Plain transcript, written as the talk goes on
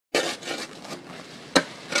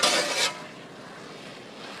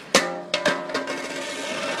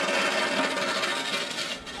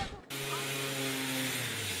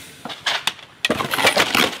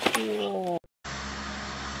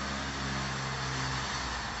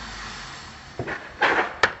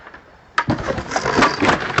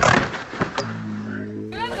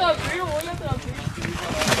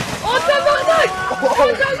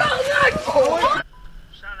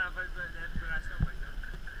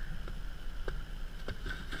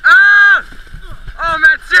Oh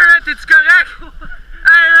Mathieu, t'es-tu correct?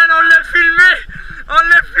 Hey man, on l'a filmé! On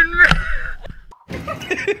l'a filmé!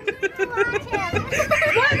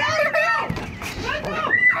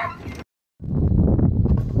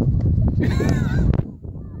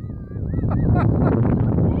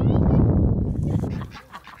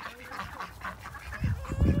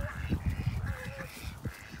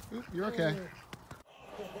 You're okay.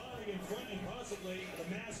 In front and possibly the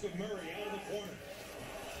mask of Murray out of the corner.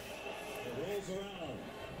 It rolls around.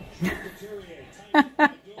 Couturier,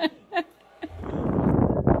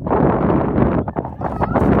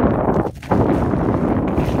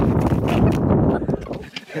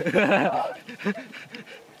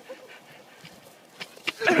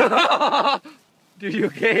 Dude, you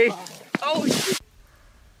okay? Oh shit!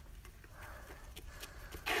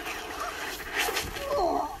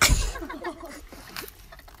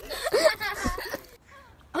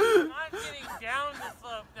 Not getting down the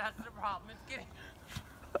slope, that's the problem. It's getting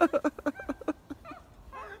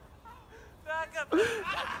back up.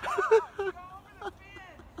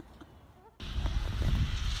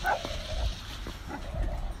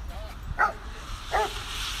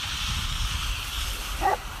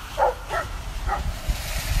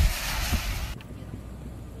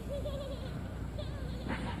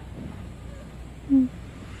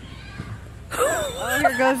 Oh,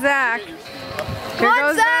 here goes Zach. Here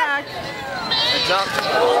goes Zach.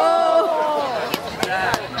 Oh.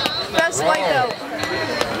 Best light though.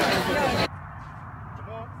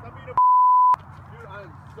 Jamal, stop being a dude, I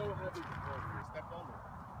am so happy for you. Step on me.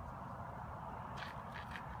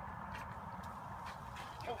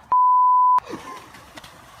 Oh.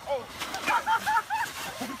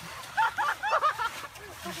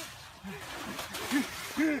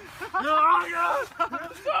 Oh God!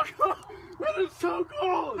 It's so cold! It is so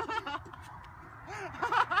cold!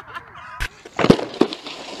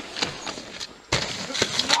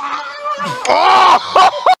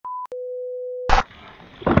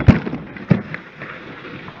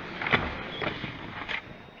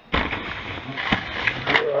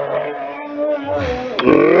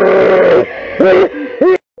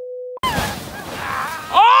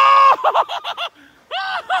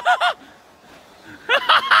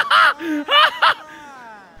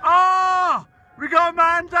 Oh! We got a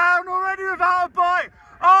man down already without a bite!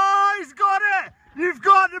 Oh, he's got it! You've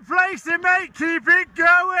got to place it, mate! Keep it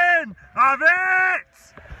going! Have it!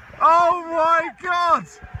 Oh my God!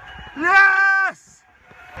 Yes!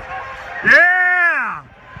 Yeah!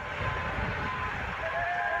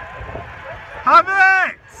 Have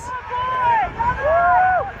it!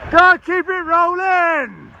 Go, keep it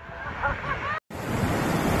rolling!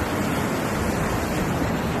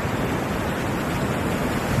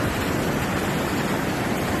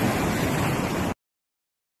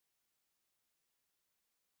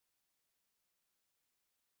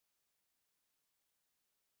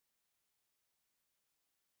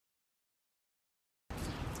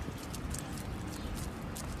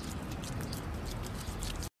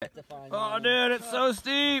 Oh dude, it's so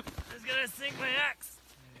steep! It's gonna sink my axe.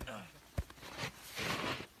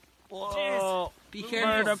 Whoa! Be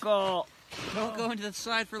careful. Vertical! Don't go into the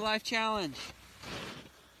slide for life challenge.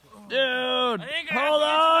 Dude! I think I Hold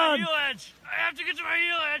have on! to get to my heel edge. I have to get to my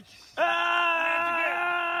heel edge.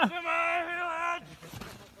 Ah! To my heel edge.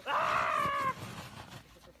 Ah!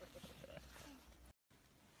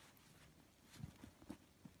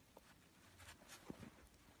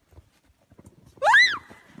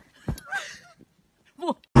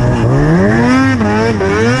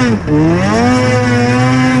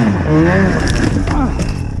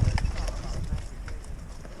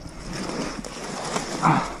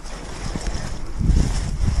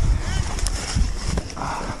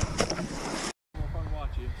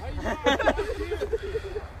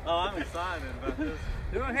 Oh, I'm excited about this.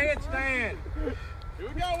 Do a handstand. Here we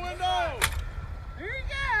go, window! Here he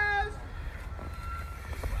goes.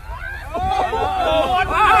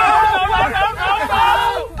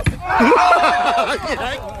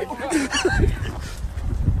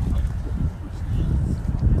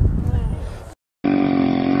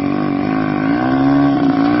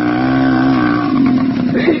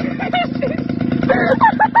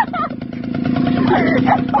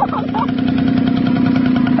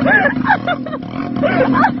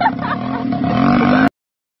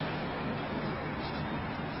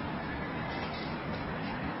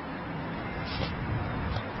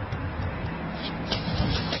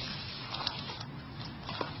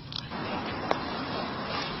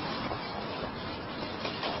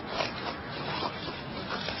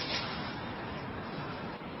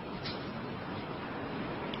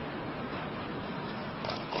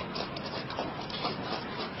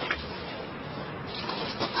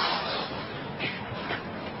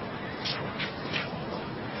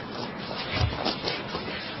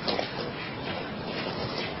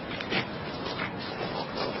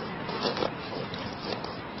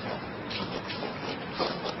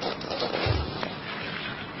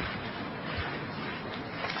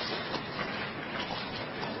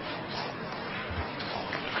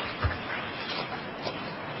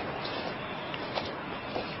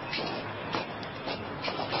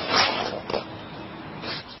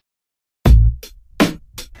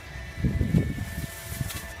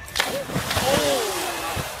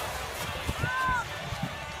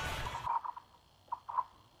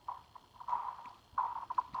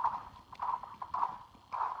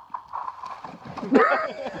 You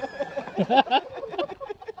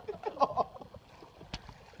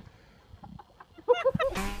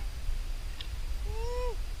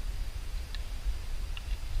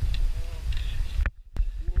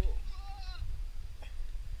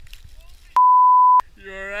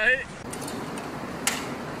alright?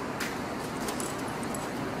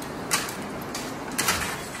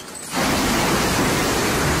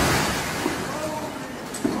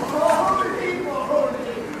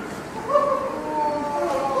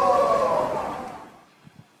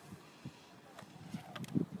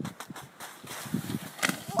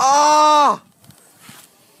 Ah!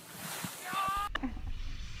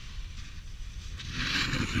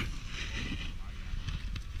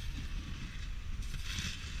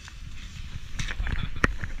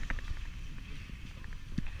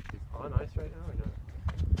 On ice right now or not?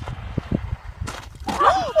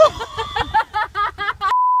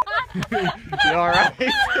 You alright?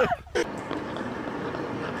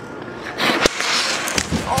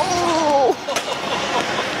 Oh!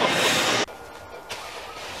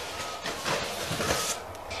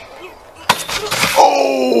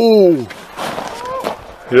 Oh!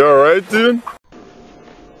 You alright, dude?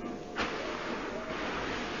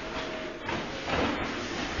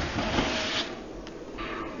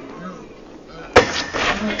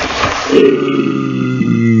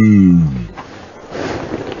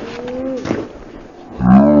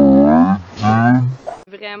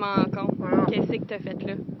 Vraiment con. Qu'est-ce que t'as fait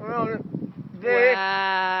là? Wow.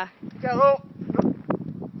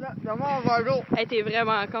 Hey, t'es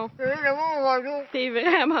vraiment con. T'es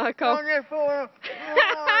vraiment con.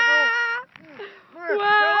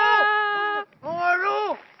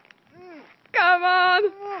 Wow. Come on.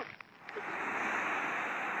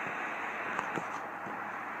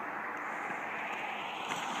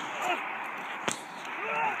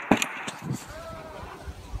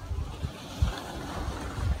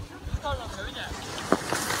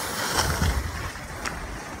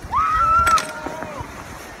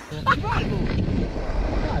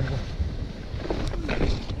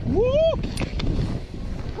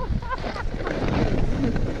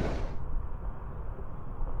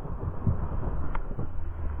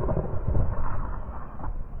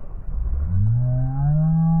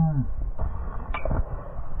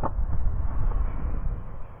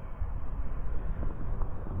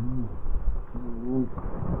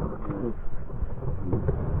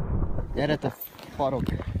 Dead at the bottle.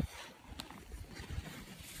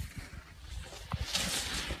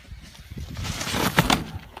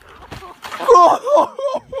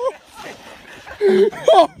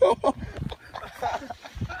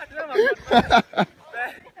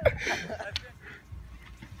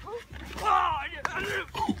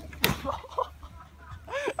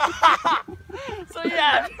 So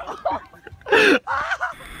yeah.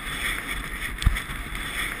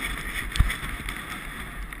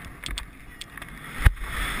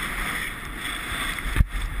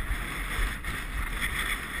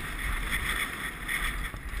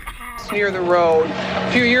 Near the road.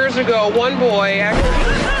 A few years ago, one boy actually...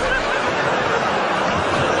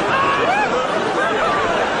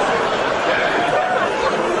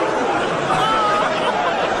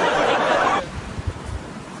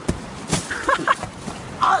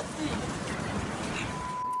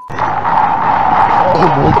 Oh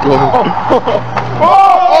my god.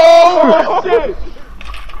 Oh shit!